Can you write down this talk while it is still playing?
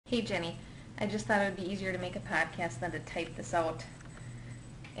Hey Jenny, I just thought it would be easier to make a podcast than to type this out.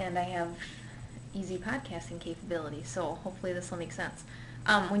 And I have easy podcasting capability, so hopefully this will make sense.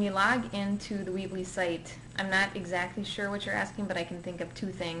 When you log into the Weebly site, I'm not exactly sure what you're asking, but I can think of two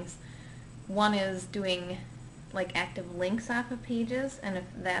things. One is doing like active links off of pages, and if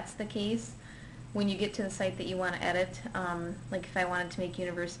that's the case, when you get to the site that you want to edit, like if I wanted to make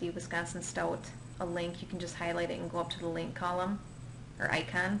University of Wisconsin Stout a link, you can just highlight it and go up to the link column or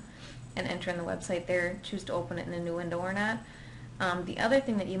icon and enter in the website there, choose to open it in a new window or not. The other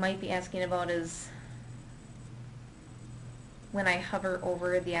thing that you might be asking about is when I hover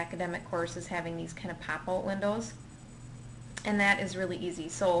over the academic courses having these kind of pop-out windows, and that is really easy.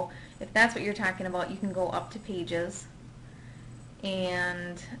 So if that's what you're talking about, you can go up to pages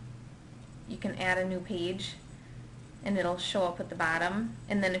and you can add a new page and it'll show up at the bottom,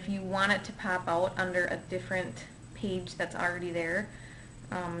 and then if you want it to pop out under a different page that's already there,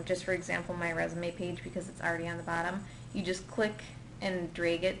 just for example my resume page, because it's already on the bottom, you just click and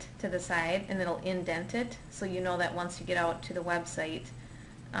drag it to the side and it'll indent it, so you know that once you get out to the website,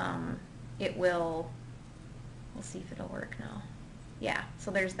 it will, we'll see if it'll work now. Yeah,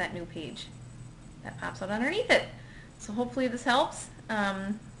 so there's that new page that pops out underneath it. So hopefully this helps.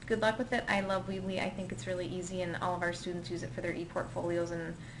 Good luck with it. I love Weebly. I think it's really easy, and all of our students use it for their e-portfolios,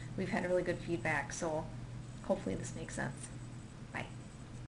 and we've had really good feedback, so hopefully this makes sense.